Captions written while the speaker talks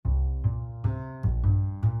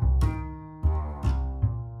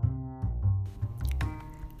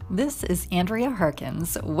This is Andrea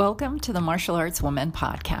Harkins. Welcome to the Martial Arts Women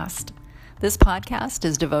Podcast. This podcast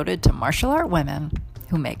is devoted to martial art women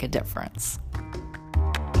who make a difference.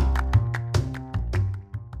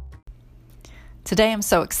 Today I'm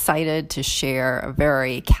so excited to share a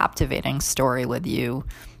very captivating story with you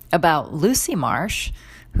about Lucie Marsh,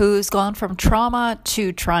 who's gone from trauma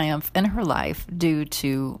to triumph in her life due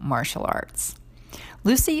to martial arts.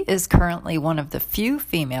 Lucie is currently one of the few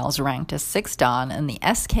females ranked as 6th Dan in the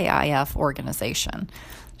SKIF organization.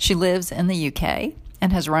 She lives in the UK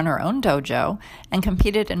and has run her own dojo and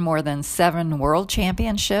competed in more than 7 world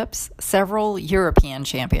championships, several European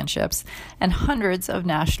championships, and hundreds of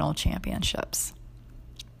national championships.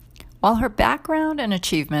 While her background and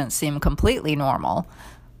achievements seem completely normal,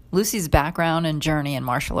 Lucie's background and journey in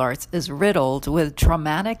martial arts is riddled with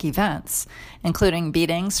traumatic events, including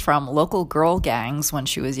beatings from local girl gangs when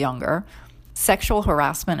she was younger, sexual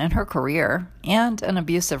harassment in her career, and an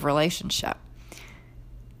abusive relationship.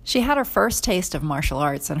 She had her first taste of martial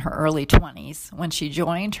arts in her early 20s when she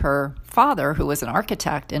joined her father, who was an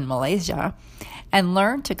architect in Malaysia, and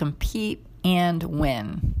learned to compete and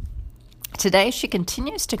win. Today, she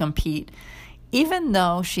continues to compete even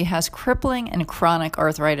though she has crippling and chronic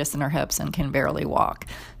arthritis in her hips and can barely walk.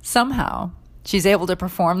 Somehow, she's able to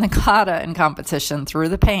perform the kata in competition through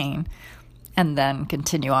the pain and then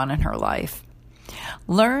continue on in her life.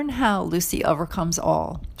 Learn how Lucie overcomes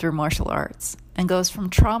all through martial arts and goes from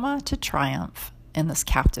trauma to triumph in this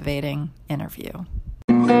captivating interview.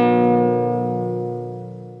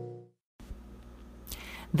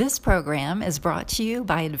 This program is brought to you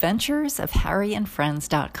by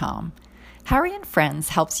adventuresofharryandfriends.com. Harry and Friends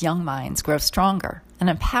helps young minds grow stronger and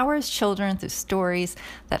empowers children through stories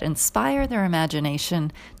that inspire their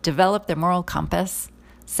imagination, develop their moral compass,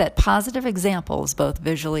 set positive examples both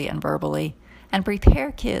visually and verbally, and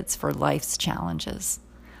prepare kids for life's challenges.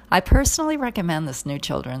 I personally recommend this new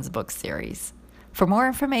children's book series. For more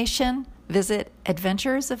information, visit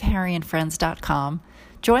adventuresofharryandfriends.com.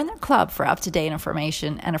 Join their club for up-to-date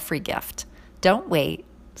information and a free gift. Don't wait.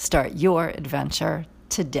 Start your adventure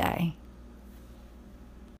today.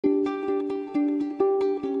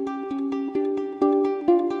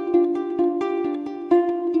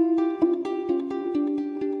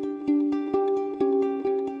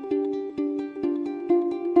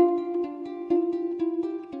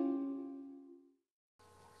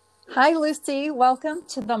 Hi, Lucie. Welcome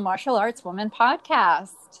to the Martial Arts Women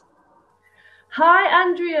Podcast. Hi,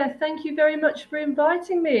 Andrea. Thank you very much for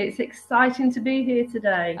inviting me. It's exciting to be here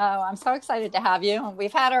today. Oh, I'm so excited to have you.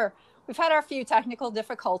 We've had our few technical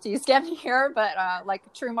difficulties getting here, but like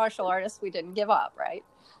true martial artists, we didn't give up, right?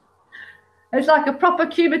 It's like a proper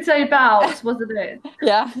Kumite bout, wasn't it?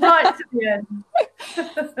 Yeah. Right to the end.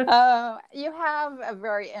 You have a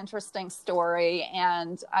very interesting story,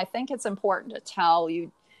 and I think it's important to tell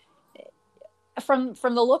you. From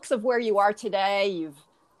the looks of where you are today, you've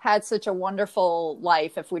had such a wonderful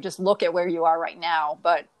life if we just look at where you are right now.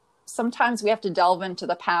 But sometimes we have to delve into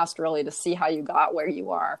the past really to see how you got where you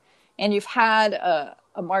are. And you've had a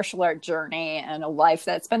martial art journey and a life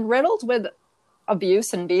that's been riddled with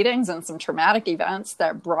abuse and beatings and some traumatic events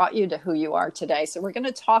that brought you to who you are today. So we're going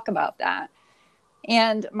to talk about that.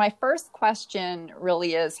 And my first question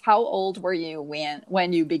really is, how old were you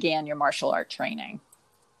when you began your martial art training?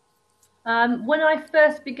 When I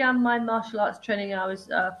first began my martial arts training, I was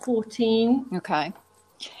 14. Okay.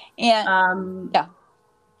 And yeah,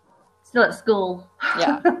 still at school.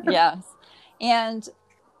 Yeah. Yes. And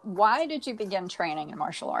why did you begin training in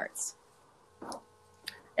martial arts?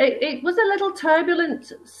 It was a little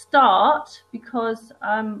turbulent start because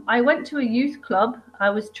I went to a youth club.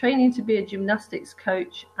 I was training to be a gymnastics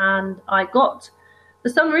coach, and I got, for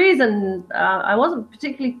some reason, I wasn't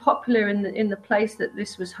particularly popular in the place that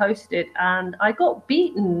this was hosted, and I got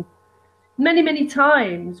beaten many, many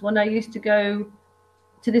times when I used to go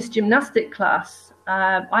to this gymnastic class.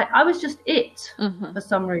 I was just for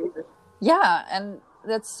some reason. Yeah, and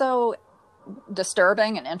that's so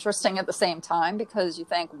disturbing and interesting at the same time because you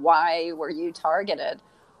think, why were you targeted?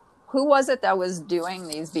 Who was it that was doing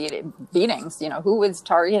these beatings? You know, who was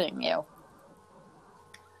targeting you?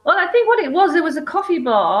 Well, I think what it was a coffee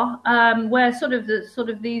bar where sort of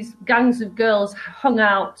these gangs of girls hung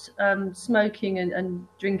out, smoking and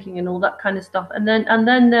drinking and all that kind of stuff. And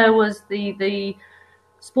then there was the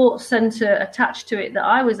sports centre attached to it that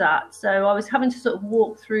I was at. So I was having to sort of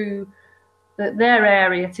walk through their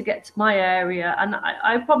area to get to my area, and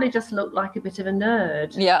I probably just looked like a bit of a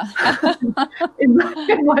nerd. Yeah, in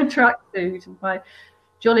my tracksuit and my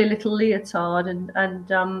jolly little leotard, and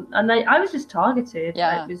I was just targeted.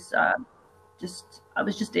 Yeah. It was I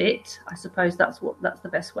was just it. I suppose that's the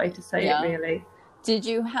best way to say it, really. Did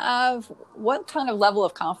you have, what kind of level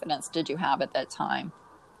of confidence did you have at that time?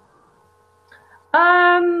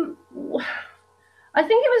 I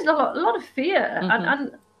think it was a lot of fear,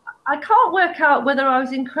 and I can't work out whether I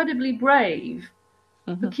was incredibly brave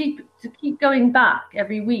to keep going back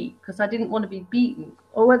every week because I didn't want to be beaten,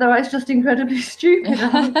 or whether I was just incredibly stupid.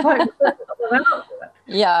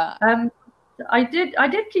 Yeah. I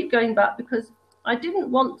did keep going back because I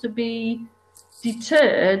didn't want to be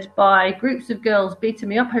deterred by groups of girls beating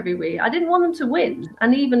me up every week. I didn't want them to win,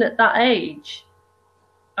 and even at that age,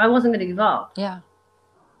 I wasn't going to give up. Yeah.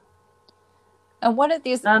 And what did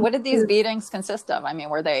these beatings consist of? I mean,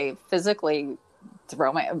 were they physically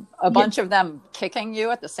throwing a bunch of them kicking you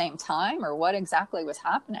at the same time, or what exactly was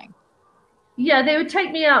happening? Yeah, they would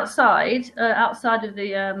take me outside of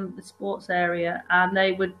the sports area, and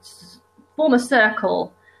they would form a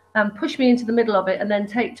circle and push me into the middle of it, and then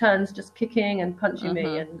take turns just kicking and punching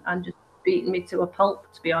me and just beating me to a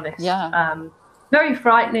pulp, to be honest. Yeah. Very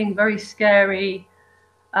frightening, very scary.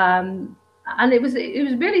 And it was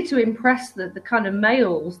really to impress the kind of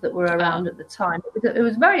males that were around at the time. It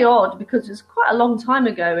was very odd because it was quite a long time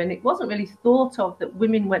ago, and it wasn't really thought of that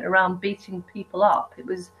women went around beating people up. It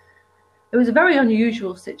was a very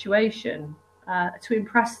unusual situation to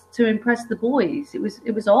impress the boys. It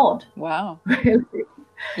was odd. Wow. Really.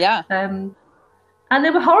 Yeah. And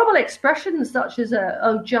there were horrible expressions such as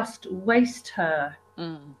 "oh, just waste her,"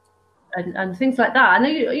 and things like that. And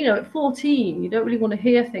you know, at 14, you don't really want to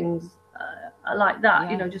hear things like that.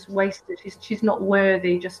 Yeah. You know, just wasted. She's not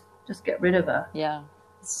worthy. Just get rid of her. Yeah.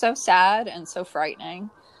 So sad and so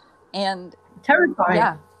frightening and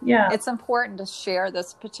terrifying. Yeah. It's important to share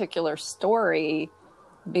this particular story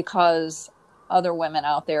because other women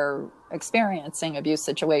out there experiencing abuse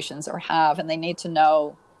situations or have, and they need to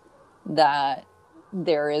know that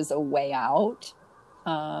there is a way out.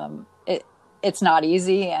 It's not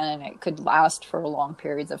easy, and it could last for long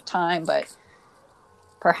periods of time, but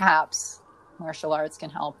perhaps martial arts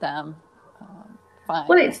can help them find.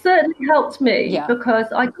 Well, it certainly helped me because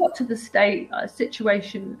I got to the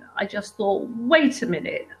situation. I just thought, wait a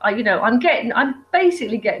minute, I'm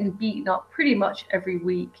basically getting beaten up pretty much every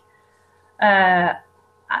week, and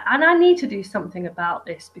I need to do something about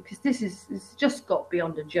this because it's just got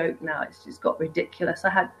beyond a joke now. It's just got ridiculous. I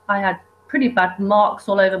had pretty bad marks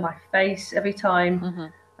all over my face every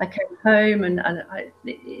time I came home, and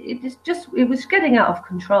it was getting out of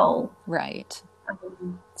control. Right.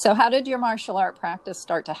 So how did your martial art practice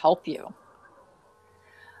start to help you?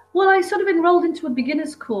 Well, I sort of enrolled into a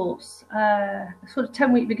beginner's course, a sort of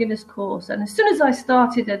 10-week beginner's course. And as soon as I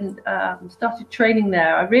started started training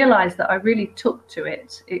there, I realized that I really took to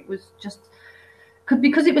it. It was just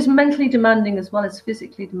because it was mentally demanding as well as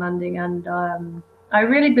physically demanding. And I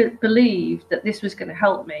really believed that this was going to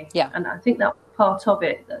help me. Yeah. And I think that was part of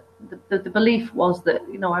it. That the belief was that,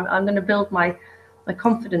 you know, I'm going to build my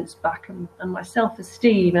confidence back and my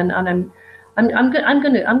self-esteem, and I'm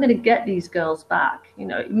going to get these girls back. You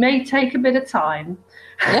know, it may take a bit of time.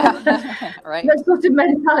 Yeah, right. That sort of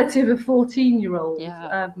mentality of a 14-year-old.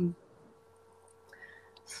 Yeah.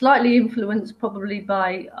 Slightly influenced probably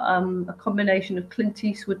by a combination of Clint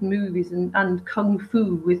Eastwood movies and Kung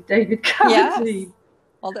Fu with David Carradine. Yes.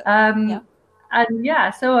 Well,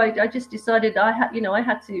 And so I just decided I had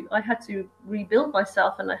to rebuild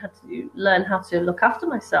myself, and I had to learn how to look after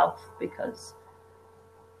myself because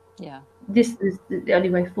this is the only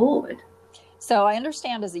way forward. So I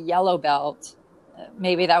understand as a yellow belt,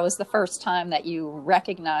 maybe that was the first time that you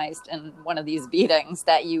recognized in one of these beatings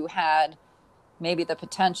that you had maybe the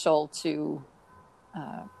potential to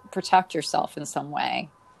protect yourself in some way.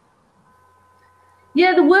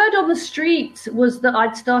 Yeah, the word on the street was that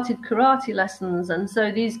I'd started karate lessons, and so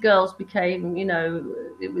these girls became, you know,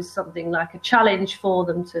 it was something like a challenge for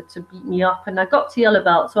them to beat me up. And I got to yellow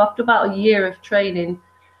belt, so after about a year of training,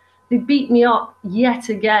 they beat me up yet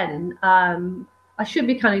again. I should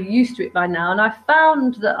be kind of used to it by now, and I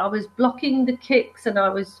found that I was blocking the kicks and I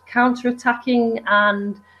was counter-attacking,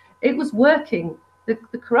 and it was working. The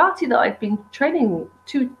karate that I'd been training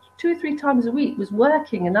two or three times a week was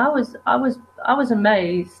working, and I was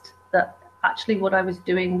amazed that actually what I was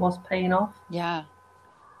doing was paying off. Yeah.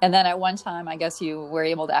 And then at one time, I guess you were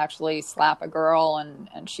able to actually slap a girl,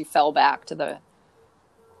 and she fell back to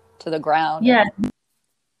the ground. Yeah.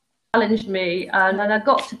 Challenged me, and then I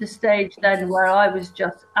got to the stage then where I was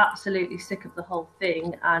just absolutely sick of the whole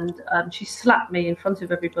thing, and she slapped me in front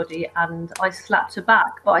of everybody, and I slapped her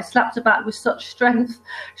back, but I slapped her back with such strength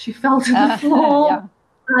she fell to the floor.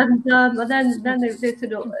 And then they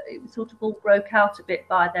sort of all broke out a bit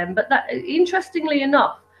by then. But that, interestingly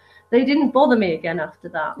enough, they didn't bother me again after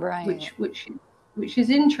that, Right. which is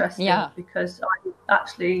interesting, Yeah. because I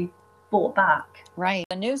actually fought back. Right.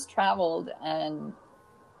 The news traveled, and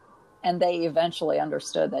they eventually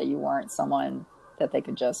understood that you weren't someone that they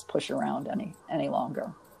could just push around any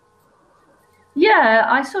longer. Yeah,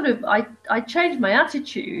 I changed my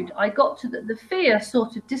attitude. I got to the fear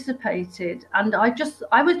sort of dissipated, and I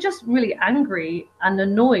was just really angry and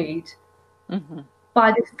annoyed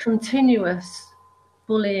by this continuous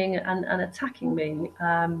bullying and attacking me.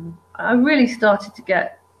 I really started to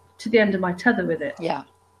get to the end of my tether with it. Yeah.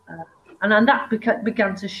 And that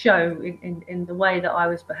began to show in the way that I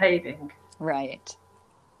was behaving. Right.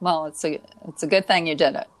 Well, it's a good thing you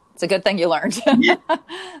did it. It's a good thing you learned.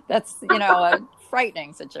 That's, a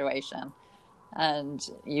frightening situation. And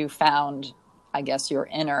you found, I guess, your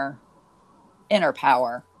inner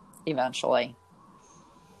power eventually.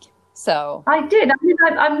 So I did. I mean,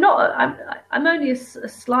 I'm only a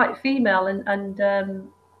slight female, and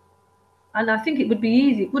I think it would be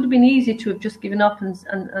easy. It would have been easy to have just given up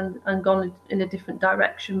and gone in a different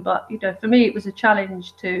direction. But for me, it was a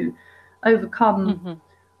challenge to overcome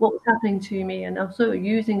what was happening to me, and also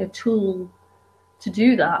using a tool to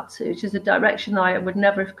do that, which is a direction I would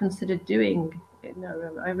never have considered doing.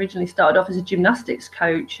 I originally started off as a gymnastics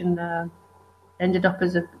coach and ended up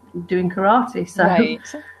doing karate. So. Right.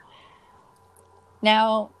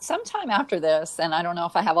 Now, sometime after this, and I don't know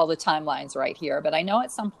if I have all the timelines right here, but I know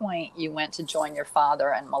at some point you went to join your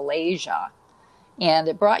father in Malaysia, and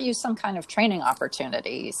it brought you some kind of training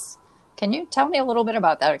opportunities. Can you tell me a little bit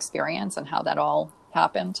about that experience and how that all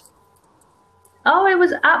happened? Oh, it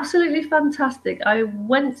was absolutely fantastic.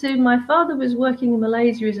 My father was working in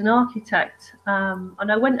Malaysia as an architect,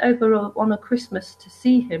 and I went over on a Christmas to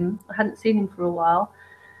see him. I hadn't seen him for a while.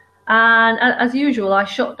 And as usual, I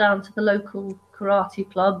shot down to the local karate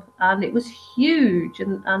club, and it was huge.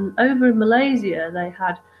 And over in Malaysia, they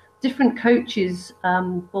had different coaches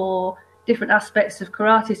for different aspects of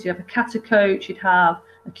karate. So you have a kata coach, you'd have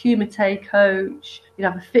a kumite coach, you'd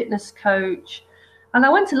have a fitness coach. And I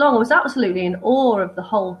went along, I was absolutely in awe of the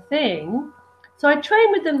whole thing. So I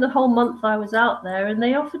trained with them the whole month I was out there, and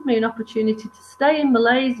they offered me an opportunity to stay in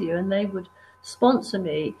Malaysia, and they would sponsor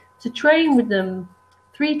me to train with them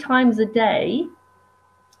 3 times a day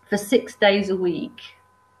for 6 days a week.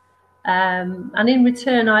 And in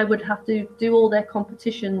return, I would have to do all their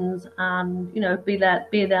competitions and, be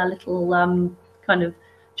their little kind of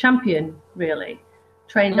champion, really,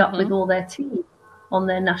 trained up with all their team on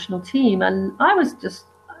their national team. And I was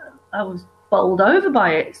bowled over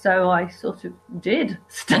by it. So I sort of did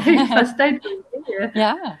stay. I stayed for a year.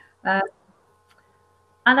 Yeah.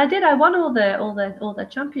 And I did. I won all their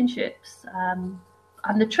championships.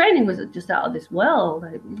 And the training was just out of this world.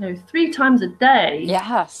 3 times a day.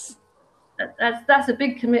 Yes. That's a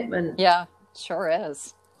big commitment. Yeah, sure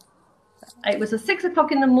is. It was 6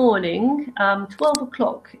 o'clock in the morning, 12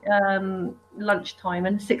 o'clock lunchtime,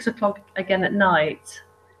 and 6 o'clock again at night.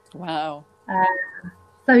 Wow.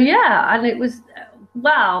 So yeah, and it was,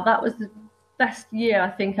 that was the best year I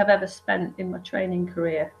think I've ever spent in my training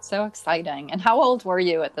career. So exciting. And how old were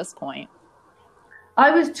you at this point?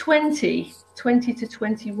 I was 20 to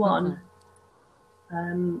 21.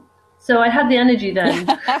 So I had the energy then.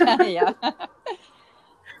 Yeah.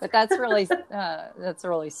 But that's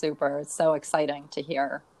really super. It's so exciting to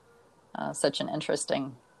hear such an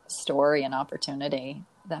interesting story and opportunity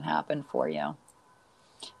that happened for you.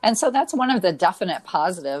 And so that's one of the definite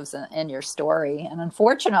positives in your story. And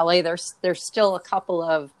unfortunately, there's still a couple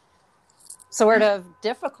of sort of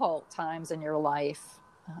difficult times in your life,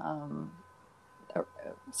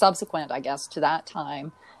 subsequent, I guess, to that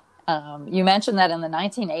time. You mentioned that in the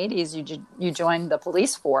 1980s, you joined the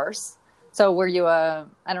police force. So were you I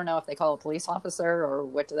don't know if they call it a police officer, or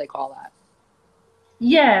what do they call that?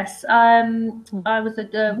 Yes, I was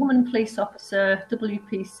a woman police officer,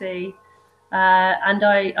 WPC, and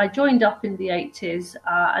I joined up in the 80s.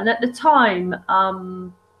 And at the time,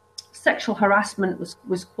 sexual harassment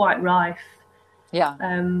was quite rife. Yeah.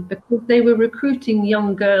 Because they were recruiting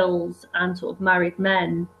young girls and sort of married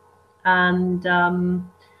men. And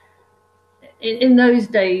in those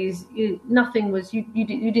days, nothing was, you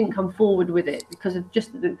didn't come forward with it because of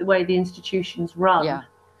just the way the institutions run. Yeah.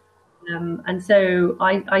 And so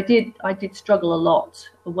I did struggle a lot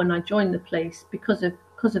when I joined the police because of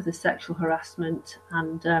the sexual harassment,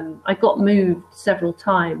 and I got moved several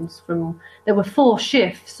times. There were 4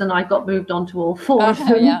 shifts, and I got moved onto all 4 of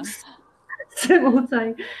them. Yeah.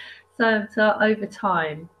 Simultaneously. So over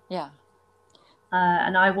time. Yeah.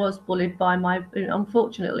 and I was bullied by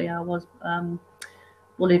unfortunately, I was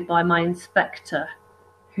bullied by my inspector,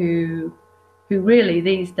 who really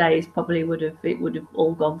these days probably it would have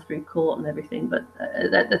all gone through court and everything. But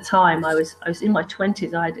at the time, I was in my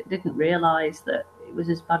 20s. I didn't realise that it was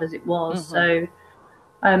as bad as it was. So.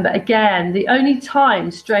 But again, the only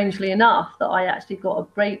time, strangely enough, that I actually got a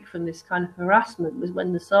break from this kind of harassment was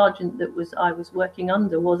when the sergeant I was working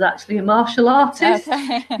under was actually a martial artist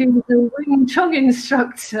who was a Wing Chun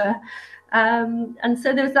instructor. And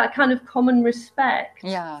so there was that kind of common respect.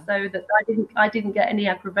 Yeah. So that I didn't get any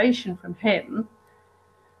aggravation from him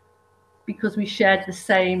because we shared the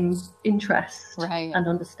same interest and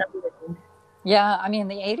understanding. Yeah, I mean,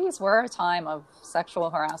 the 80s were a time of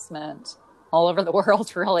sexual harassment all over the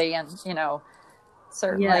world, really. And,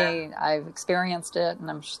 certainly I've experienced it,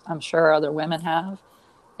 and I'm sure other women have.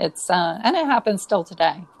 It's, and it happens still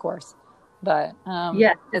today, of course. But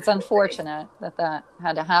it's unfortunate that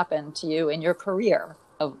had to happen to you in your career,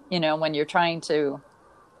 of, when you're trying to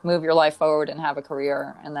move your life forward and have a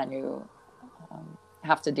career, and then you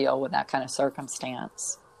have to deal with that kind of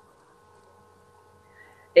circumstance.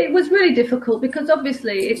 It was really difficult because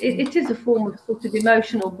obviously it is a form of sort of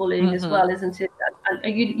emotional bullying as well, isn't it?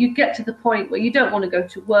 And you get to the point where you don't want to go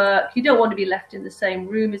to work, you don't want to be left in the same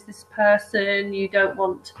room as this person, you don't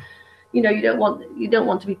want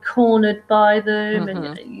to be cornered by them,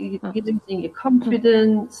 and you're losing your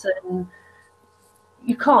confidence, and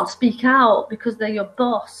you can't speak out because they're your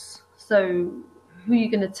boss. So who are you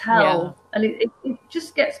going to tell? And it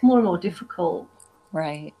just gets more and more difficult.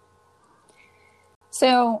 Right.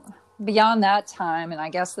 So beyond that time, and I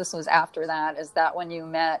guess this was after that, is that when you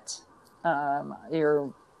met I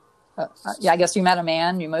guess you met a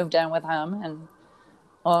man, you moved in with him,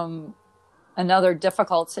 and another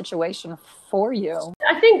difficult situation for you.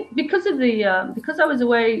 I think because of because I was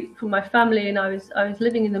away from my family, and I was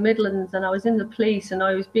living in the Midlands, and I was in the police, and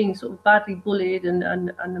I was being sort of badly bullied,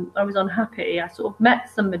 and I was unhappy. I sort of met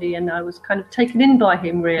somebody, and I was kind of taken in by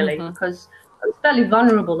him, really, because I was fairly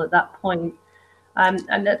vulnerable at that point.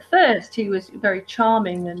 And at first he was very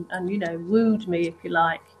charming and wooed me, if you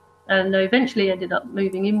like, and I eventually ended up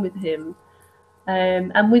moving in with him,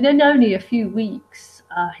 and within only a few weeks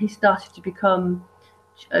he started to become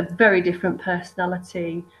a very different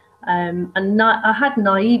personality, and I had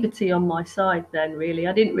naivety on my side then. Really,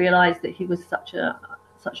 I didn't realize that he was such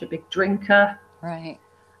a big drinker, right?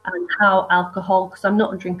 And how alcohol, because I'm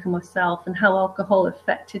not a drinker myself, and how alcohol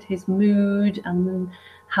affected his mood, and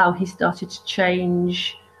how he started to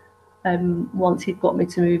change once he'd got me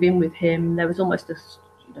to move in with him. There was almost a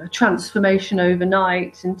transformation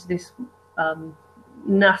overnight into this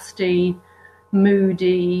nasty,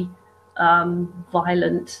 moody,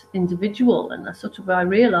 violent individual. And I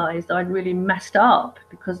realised I'd really messed up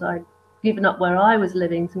because I'd given up where I was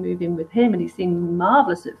living to move in with him, and he seemed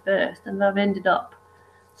marvellous at first, and I've ended up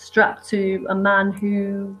strapped to a man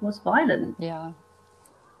who was violent. Yeah.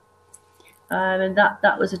 And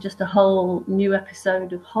that was just a whole new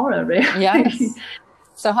episode of horror, really. Yes.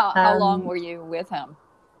 So how long were you with him?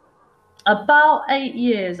 About 8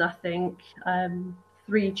 years, I think.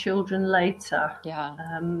 3 children later. Yeah.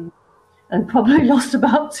 And probably lost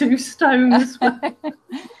about 2 stone as well.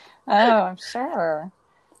 Oh, I'm sure.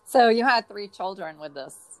 So you had 3 children with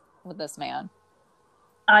this man.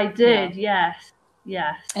 I did, yes.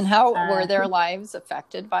 And how were their lives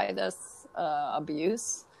affected by this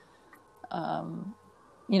abuse?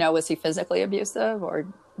 Was he physically abusive or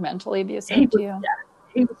mentally abusive to you? Yeah,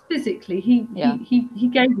 he was physically. He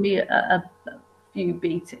gave me a few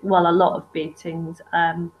beatings, well, a lot of beatings.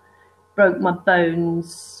 Broke my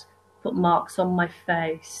bones, put marks on my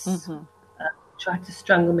face, tried to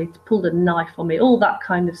strangle me, pulled a knife on me, all that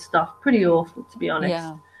kind of stuff. Pretty awful, to be honest.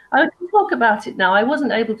 Yeah. I can talk about it now. I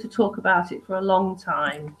wasn't able to talk about it for a long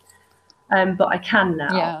time, but I can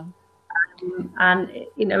now. Yeah. And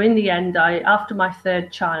in the end, after my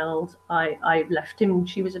 3rd child, I left him.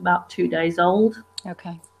 She was about 2 days old.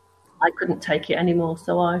 Okay. I couldn't take it anymore,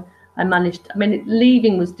 so I managed.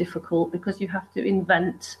 Leaving was difficult because you have to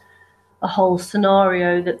invent a whole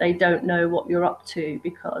scenario that they don't know what you're up to,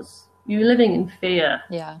 because you're living in fear.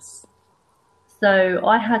 Yes. So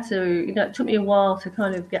I had to, it took me a while to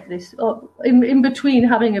kind of get this in between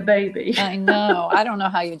having a baby. I know. I don't know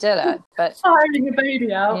how you did it, but hiring a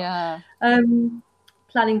baby out. Yeah.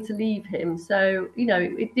 Planning to leave him. So,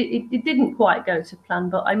 it didn't quite go to plan,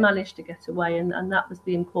 but I managed to get away, and that was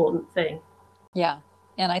the important thing. Yeah.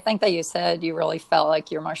 And I think that you said you really felt like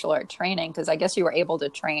your martial art training, because I guess you were able to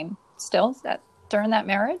train still during that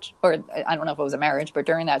marriage, or I don't know if it was a marriage, but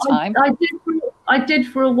during that time. I did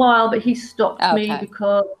for a while, but he stopped me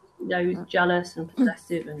because who's jealous and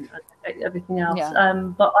possessive and everything else. Yeah.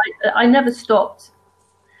 But I never stopped.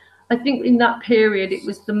 I think in that period, it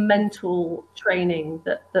was the mental training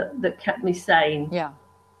that kept me sane. Yeah.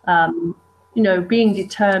 Being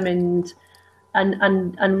determined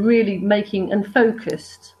and really making and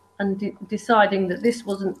focused and deciding that this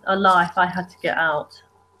wasn't a life I had to get out.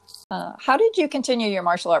 How did you continue your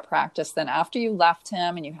martial art practice then after you left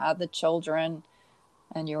him and you had the children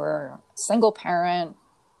and you were a single parent?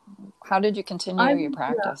 How did you continue your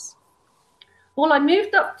practice? Well, I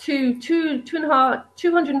moved up to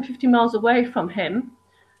 250 miles away from him.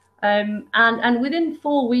 And within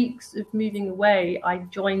 4 weeks of moving away, I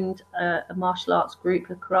joined a martial arts group,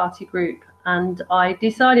 a karate group. And I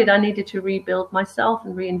decided I needed to rebuild myself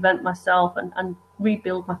and reinvent myself and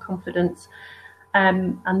rebuild my confidence.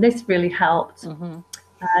 And this really helped. Mm-hmm.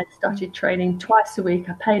 I started training twice a week.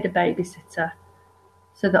 I paid a babysitter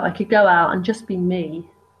so that I could go out and just be me.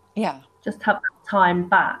 Yeah. Just have that time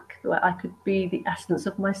back where I could be the essence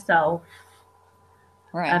of myself.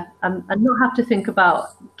 Right. And not have to think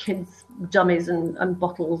about kids, dummies and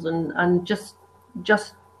bottles and just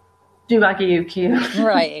do Agiyuki.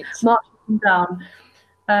 Right. March them down.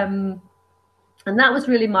 And that was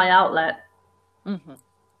really my outlet. Mm-hmm.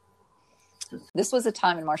 This was a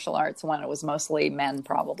time in martial arts when it was mostly men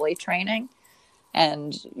probably training,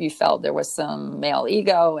 and you felt there was some male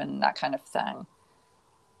ego and that kind of thing.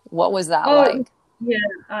 What was that like? Yeah,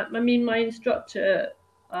 I mean, my instructor,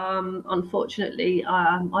 unfortunately,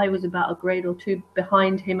 I was about a grade or two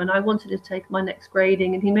behind him, and I wanted to take my next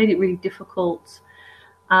grading, and he made it really difficult.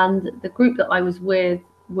 And the group that I was with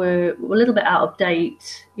were a little bit out of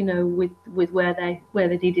date, with where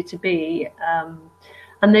they needed to be.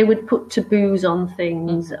 And they would put taboos on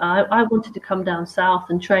things. I wanted to come down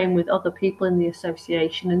south and train with other people in the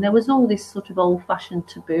association, and there was all this sort of old-fashioned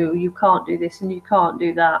taboo. You can't do this and you can't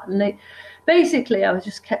do that. And basically, I was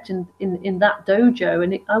just kept in that dojo,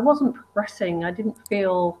 and I wasn't progressing. I didn't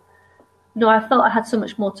feel, I felt I had so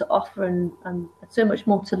much more to offer and so much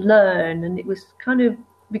more to learn, and it was kind of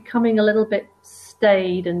becoming a little bit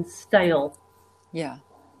staid and stale. Yeah.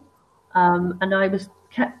 And I was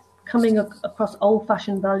kept coming across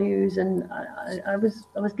old-fashioned values, and I was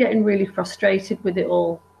getting really frustrated with it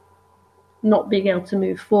all, not being able to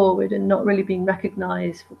move forward and not really being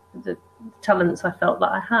recognized for the talents I felt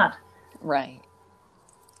that I had. Right.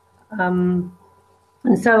 And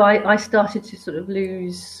so I started to sort of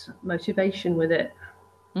lose motivation with it.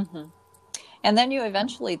 Mm-hmm. And then you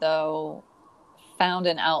eventually, though, found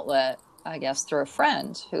an outlet, I guess, through a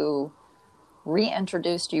friend who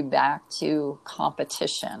reintroduced you back to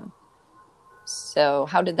competition. So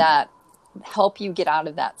how did that help you get out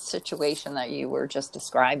of that situation that you were just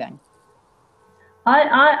describing?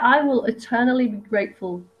 I will eternally be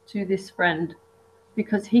grateful to this friend,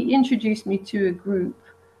 because he introduced me to a group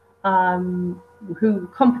who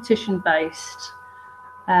competition based,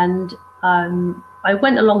 and I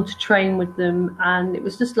went along to train with them, and it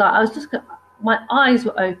was just like my eyes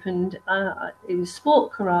were opened. It was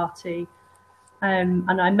sport karate.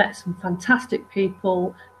 And I met some fantastic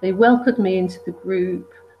people. They welcomed me into the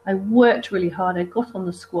group. I worked really hard. I got on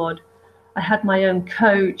the squad. I had my own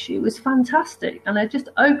coach. It was fantastic. And I just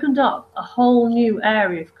opened up a whole new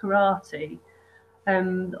area of karate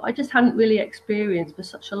that I just hadn't really experienced for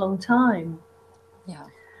such a long time. Yeah.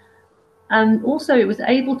 And also it was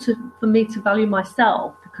able for me to value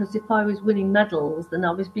myself, because if I was winning medals, then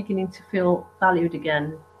I was beginning to feel valued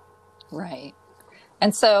again. Right.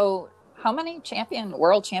 And so how many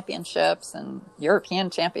world championships and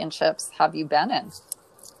European championships have you been in?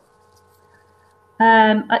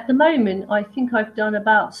 At the moment, I think I've done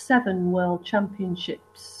about 7 world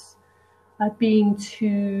championships. I've been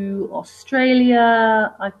to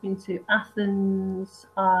Australia, I've been to Athens,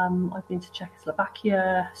 I've been to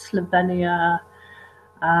Czechoslovakia, Slovenia,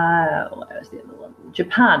 where was the other one?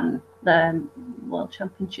 Japan, the world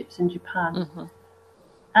championships in Japan. Mm-hmm.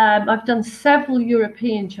 I've done several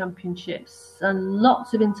European championships and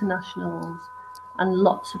lots of internationals and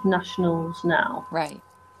lots of nationals now. Right.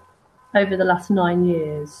 Over the last 9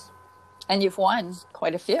 years. And you've won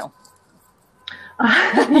quite a few.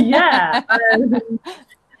 Yeah.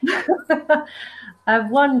 I've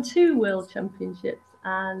won 2 world championships,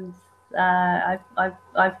 and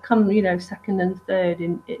I've come, second and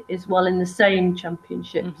third as well in the same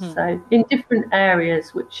championships. Mm-hmm. So in different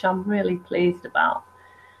areas, which I'm really pleased about.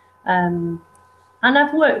 And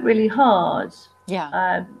I've worked really hard. Yeah.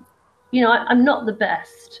 I'm not the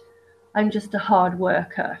best. I'm just a hard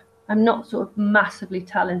worker. I'm not sort of massively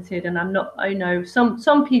talented, and I'm not. I know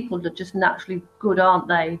some people are just naturally good, aren't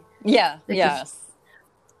they? Yeah. Yes.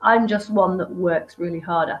 I'm just one that works really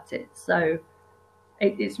hard at it. So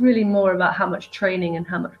it's really more about how much training and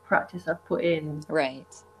how much practice I've put in.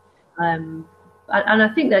 Right. And I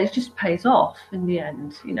think that it just pays off in the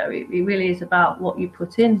end. It really is about what you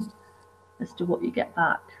put in as to what you get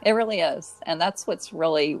back. It really is. And that's what's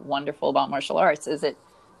really wonderful about martial arts, is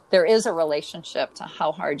there is a relationship to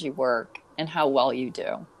how hard you work and how well you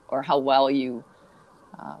do, or how well you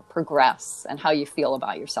progress and how you feel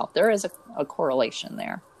about yourself. There is a correlation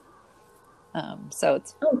there. So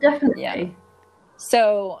it's definitely. Yeah.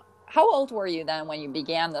 So how old were you then when you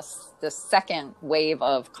began this second wave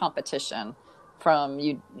of competition? From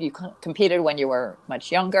you competed when you were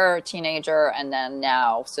much younger, teenager, and then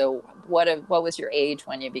now. So what was your age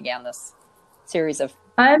when you began this series of?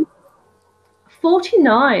 I'm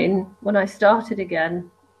 49 when I started again.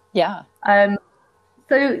 Yeah.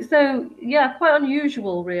 So yeah, quite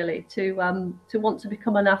unusual really to want to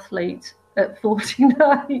become an athlete at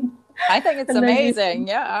 49. I think it's amazing.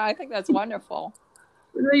 Yeah, I think that's wonderful.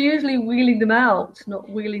 They're usually wheeling them out, not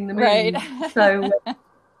wheeling them in. So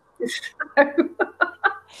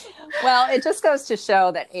well, it just goes to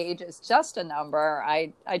show that age is just a number.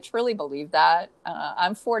 I truly believe that.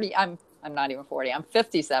 I'm 40. I'm not even 40. I'm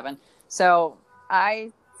 57. So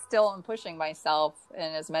I still am pushing myself in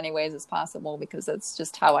as many ways as possible, because it's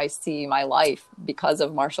just how I see my life. Because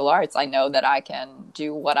of martial arts, I know that I can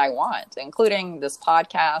do what I want, including this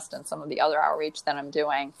podcast and some of the other outreach that I'm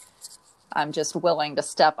doing. I'm just willing to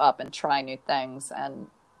step up and try new things and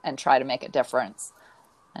try to make a difference.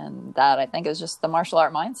 And that, I think, is just the martial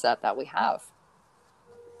art mindset that we have.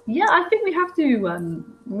 Yeah, I think we have to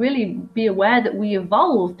really be aware that we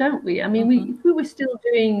evolve, don't we? I mean, if we were still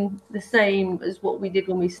doing the same as what we did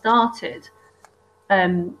when we started,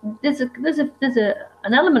 there's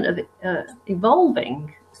an element of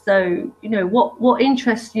evolving. So what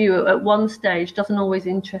interests you at one stage doesn't always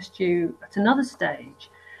interest you at another stage,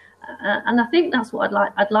 and I think that's what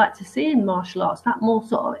I'd like to see in martial arts, that more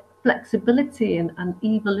sort of flexibility and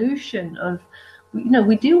evolution of.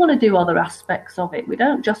 We do want to do other aspects of it. We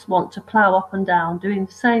don't just want to plow up and down doing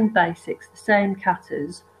the same basics, the same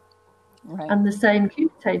katas, right, and the same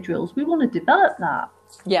kumite drills. We want to develop that.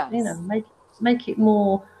 Yeah. Make it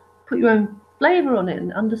more, put your own flavour on it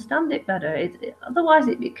and understand it better. Otherwise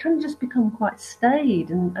it can just become quite staid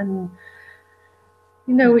and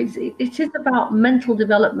it is about mental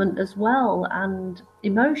development as well, and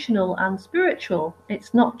emotional and spiritual.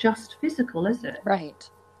 It's not just physical, is it? Right.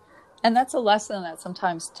 And that's a lesson that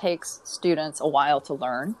sometimes takes students a while to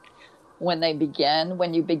learn. When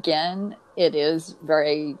you begin, it is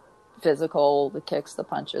very physical, the kicks, the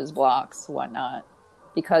punches, blocks, whatnot,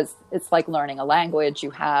 because it's like learning a language. You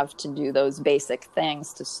have to do those basic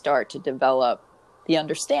things to start to develop the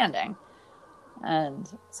understanding. And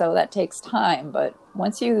so that takes time. But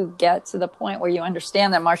once you get to the point where you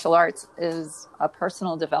understand that martial arts is a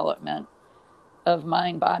personal development of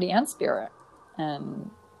mind, body, and spirit, and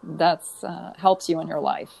that's helps you in your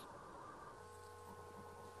life.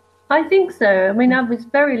 I think so. I mean, I was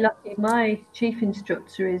very lucky. My chief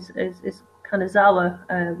instructor is Kanazawa.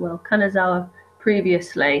 Kanazawa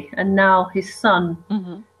previously, and now his son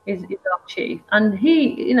is our chief. And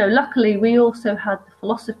he, luckily we also had the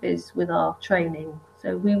philosophies with our training.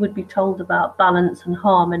 So we would be told about balance and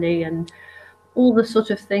harmony and all the sort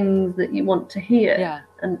of things that you want to hear. Yeah.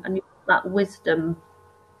 And that wisdom,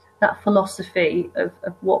 that philosophy of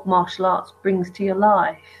what martial arts brings to your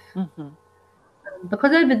life.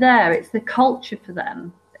 Because over there, it's the culture for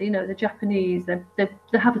them. The Japanese, they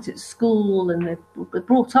have it at school and they're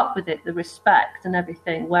brought up with it, the respect and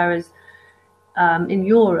everything. Whereas in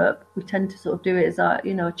Europe, we tend to sort of do it as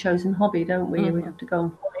a chosen hobby, don't we? We have to go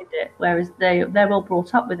and find it. Whereas they're all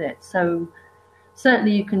brought up with it. So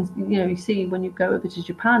certainly you can, you see when you go over to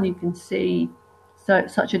Japan, you can see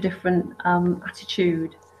such a different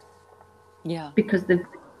attitude. Yeah, because they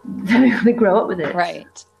grow up with it,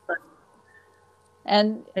 right?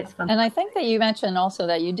 And it's fun. And I think that you mentioned also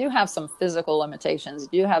that you do have some physical limitations.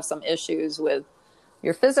 You do have some issues with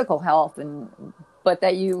your physical health, but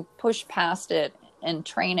that you push past it in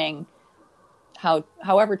training,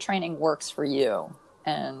 however training works for you.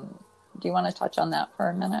 And do you want to touch on that for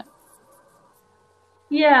a minute?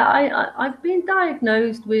 Yeah, I've been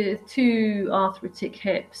diagnosed with 2 arthritic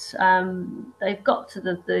hips. They've got to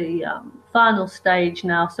the final stage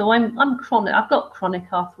now. So I'm chronic. I've got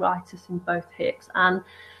chronic arthritis in both hips, and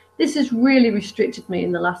this has really restricted me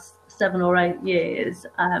in the last 7 or 8 years.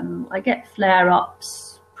 I get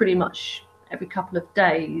flare-ups pretty much every couple of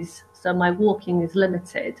days, so my walking is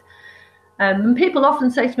limited. And people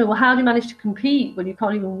often say to me, "Well, how do you manage to compete when you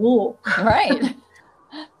can't even walk?" Right.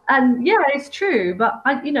 And yeah, it's true. But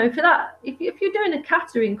for that, if you're doing a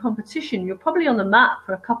kata in competition, you're probably on the mat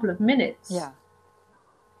for a couple of minutes. Yeah.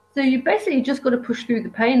 So you basically just got to push through the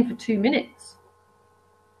pain for 2 minutes.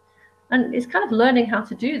 And it's kind of learning how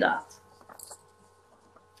to do that.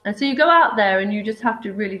 And so you go out there and you just have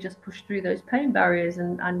to really just push through those pain barriers,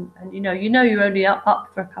 and you're only up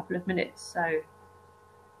for a couple of minutes. So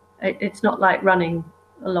it's not like running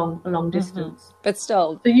a long distance. But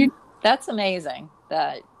still, so that's amazing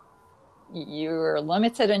that you're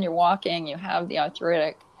limited in your walking, you have the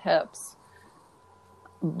arthritic hips,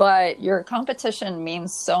 but your competition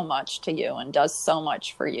means so much to you and does so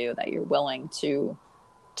much for you that you're willing to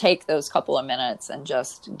take those couple of minutes and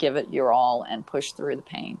just give it your all and push through the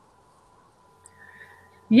pain.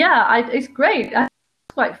 Yeah, it's great. It's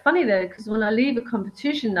quite funny though, because when I leave a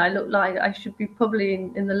competition, I look like I should be probably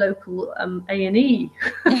in the local A&E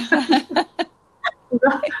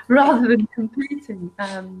rather than competing.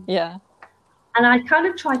 Yeah. And I kind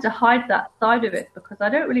of try to hide that side of it because I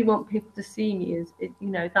don't really want people to see me as,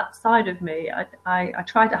 that side of me. I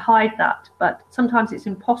try to hide that, but sometimes it's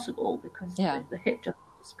impossible because the hip just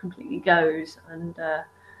completely goes. And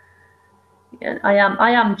I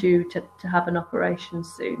am due to have an operation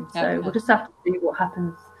soon. So we'll just have to see what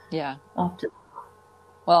happens after.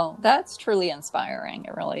 Well, that's truly inspiring.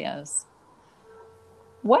 It really is.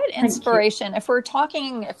 What inspiration, if we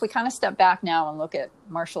kind of step back now and look at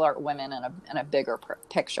martial art women in a bigger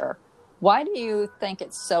picture, why do you think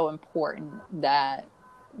it's so important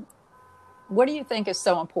what do you think is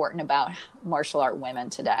so important about martial art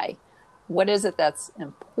women today? What is it that's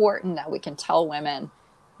important that we can tell women,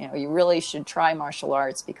 you really should try martial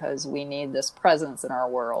arts because we need this presence in our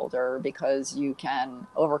world, or because you can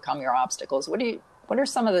overcome your obstacles? What are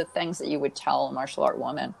some of the things that you would tell a martial art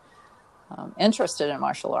woman interested in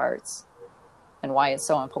martial arts, and why it's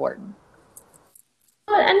so important?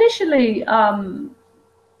 Well, initially,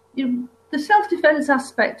 the self-defense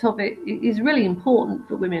aspect of it is really important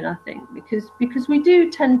for women, I think, because we do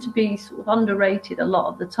tend to be sort of underrated a lot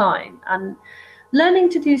of the time, and learning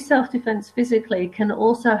to do self-defense physically can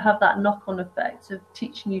also have that knock-on effect of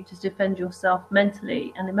teaching you to defend yourself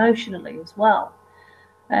mentally and emotionally as well.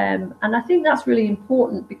 And I think that's really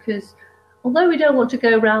important because although we don't want to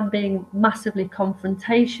go around being massively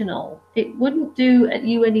confrontational, it wouldn't do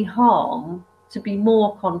you any harm to be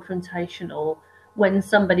more confrontational when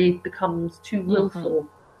somebody becomes too willful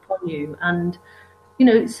on you. And,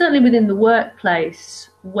 certainly within the workplace,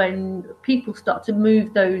 when people start to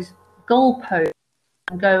move those goalposts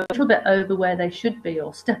and go a little bit over where they should be,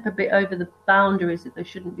 or step a bit over the boundaries that they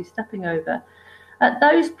shouldn't be stepping over, at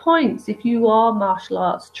those points, if you are martial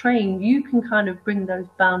arts trained, you can kind of bring those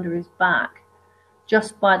boundaries back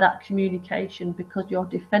just by that communication, because you're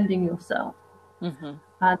defending yourself. And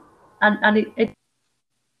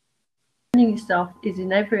defending yourself is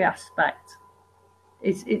in every aspect.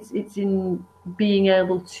 It's in being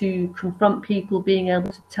able to confront people, being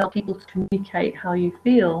able to tell people, to communicate how you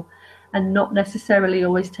feel, and not necessarily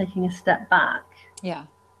always taking a step back. Yeah.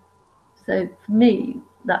 So for me,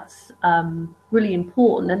 that's really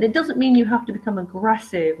important. And it doesn't mean you have to become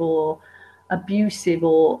aggressive or abusive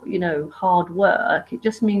or hard work. It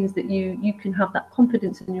just means that you can have that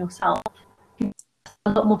confidence in yourself,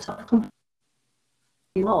 a lot more self-confidence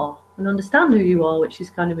you are, and understand who you are, which is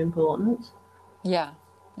kind of important. Yeah,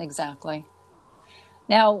 exactly.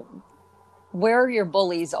 Now, where are your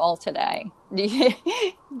bullies all today? Do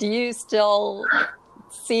you still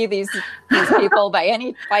see these people by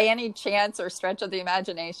any chance or stretch of the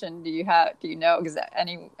imagination? Do you know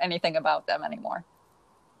anything about them anymore?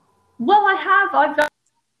 Well, I've got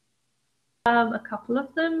a couple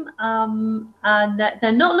of them, and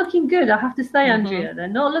they're not looking good, I have to say, Andrea. They're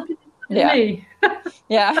not looking good at me.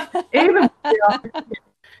 Yeah. Even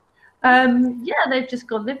they've just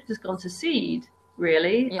gone to seed,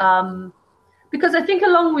 really. Yeah. Because I think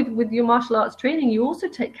along with your martial arts training, you also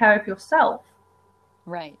take care of yourself.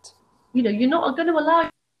 Right. You're not going to allow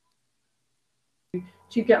you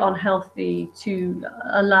to get unhealthy, to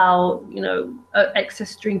allow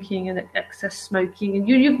excess drinking and excess smoking, and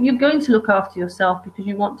you're going to look after yourself because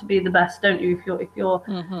you want to be the best, don't you?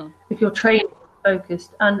 If you're trained,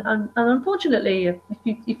 focused, and unfortunately, if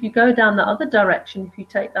you go down that other direction, if you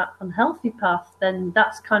take that unhealthy path, then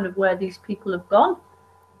that's kind of where these people have gone.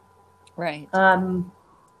 Right. And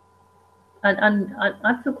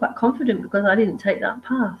I feel quite confident because I didn't take that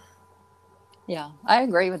path. Yeah, I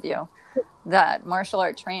agree with you that martial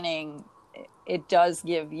art training, it does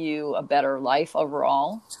give you a better life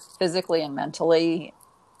overall, physically and mentally,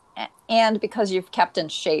 and because you've kept in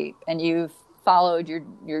shape and you've followed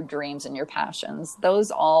your dreams and your passions, those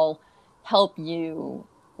all help you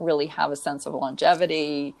really have a sense of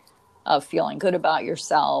longevity, of feeling good about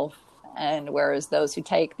yourself. And whereas those who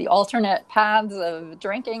take the alternate paths of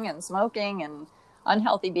drinking and smoking and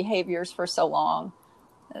unhealthy behaviors for so long,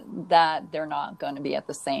 that they're not going to be at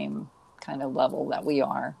the same kind of level that we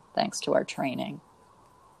are, thanks to our training.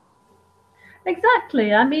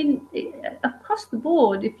 Exactly. I mean, across the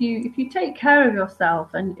board, if you take care of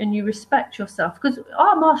yourself and you respect yourself, because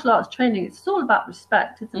our martial arts training, it's all about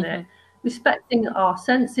respect, isn't it? Respecting our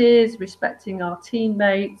senses, respecting our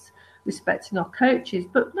teammates, respecting our coaches,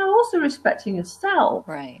 but no, also respecting yourself.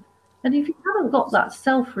 Right. And if you haven't got that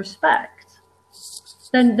self-respect,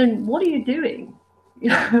 then what are you doing?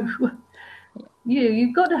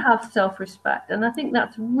 You've got to have self-respect, and I think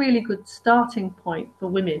that's a really good starting point for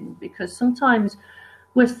women, because sometimes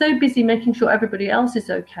we're so busy making sure everybody else is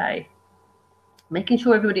okay, making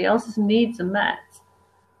sure everybody else's needs are met,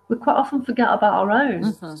 we quite often forget about our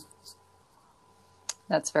own.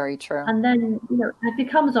 That's very true. And then it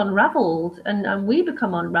becomes unraveled, and we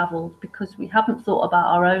become unraveled because we haven't thought about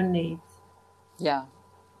our own needs. Yeah.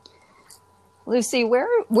 Lucie,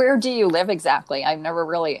 where do you live exactly? I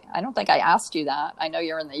don't think I asked you that. I know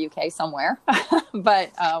you're in the UK somewhere,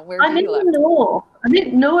 but where do you live? I'm in the north. I'm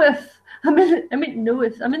in North.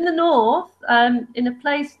 I'm in the north, in a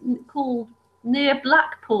place called near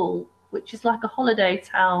Blackpool, which is like a holiday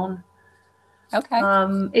town. Okay.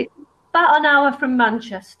 It's about an hour from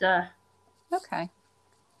Manchester. Okay.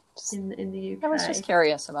 In the UK. I was just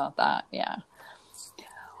curious about that. Yeah.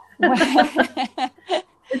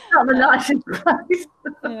 It's not the nicest place.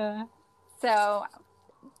 Yeah. So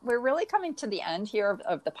we're really coming to the end here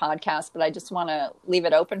of the podcast, but I just want to leave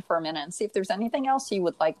it open for a minute and see if there's anything else you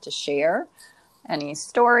would like to share, any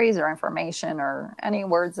stories or information or any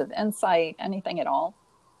words of insight, anything at all.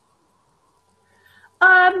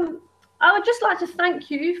 I would just like to thank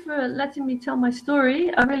you for letting me tell my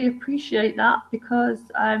story. I really appreciate that, because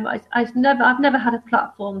I've never had a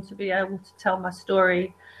platform to be able to tell my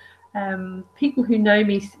story. People who know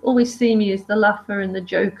me always see me as the laugher and the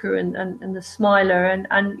joker and the smiler, and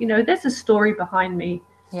there's a story behind me.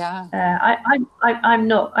 Yeah. I'm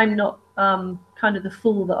not kind of the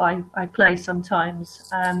fool that I play sometimes.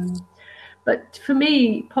 But for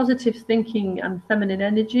me, positive thinking and feminine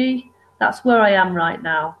energy, that's where I am right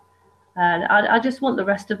now. And I just want the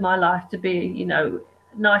rest of my life to be,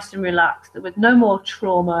 nice and relaxed, with no more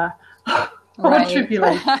trauma or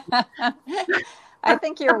tribulation. I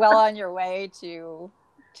think you're well on your way to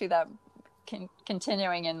that,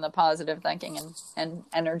 continuing in the positive thinking and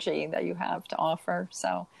energy that you have to offer.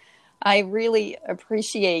 So I really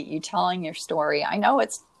appreciate you telling your story. I know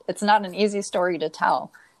it's not an easy story to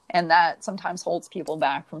tell, and that sometimes holds people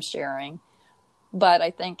back from sharing, but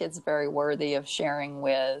I think it's very worthy of sharing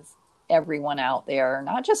with everyone out there,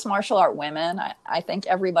 not just martial art women. I think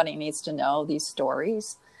everybody needs to know these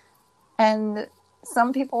stories. And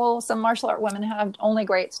some martial art women have only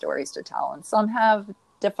great stories to tell, and some have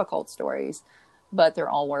difficult stories, but they're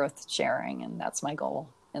all worth sharing. And that's my goal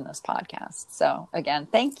in this podcast. So again,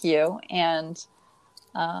 thank you. And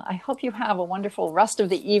I hope you have a wonderful rest of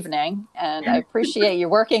the evening. And I appreciate you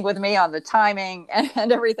working with me on the timing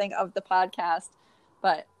and everything of the podcast,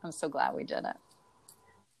 but I'm so glad we did it.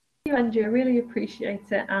 Thank you, Andrew. I really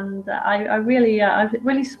appreciate it, and I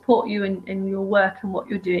really support you in your work and what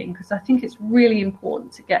you're doing, because I think it's really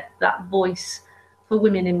important to get that voice for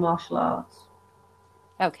women in martial arts.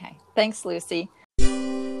 Okay, thanks, Lucie.